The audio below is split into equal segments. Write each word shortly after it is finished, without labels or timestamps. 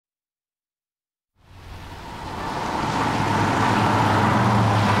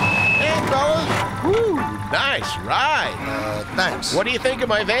thanks. What do you think of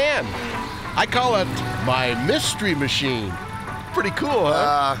my van? I call it my mystery machine. Pretty cool,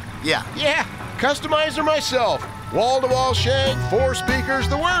 huh? Yeah. Yeah, customizer myself. Wall-to-wall shank, 4 speakers,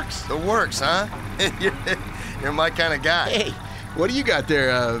 the works. The works, huh? You're my kind of guy. Hey, what do you got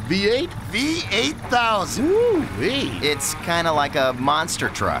there, V8? V8000. Ooh-wee. It's kind of like a monster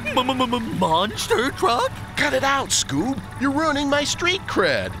truck. Monster truck? Cut it out, Scoob. You're ruining my street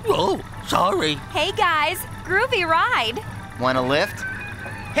cred. Oh, sorry. Hey guys, groovy ride. Want a lift?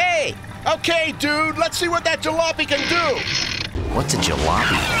 Hey, okay, dude, let's see what that jalopy can do. What's a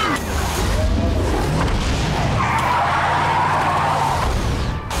jalopy?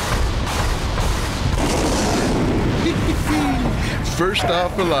 First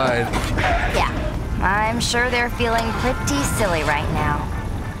off the line. Yeah, I'm sure they're feeling pretty silly right now.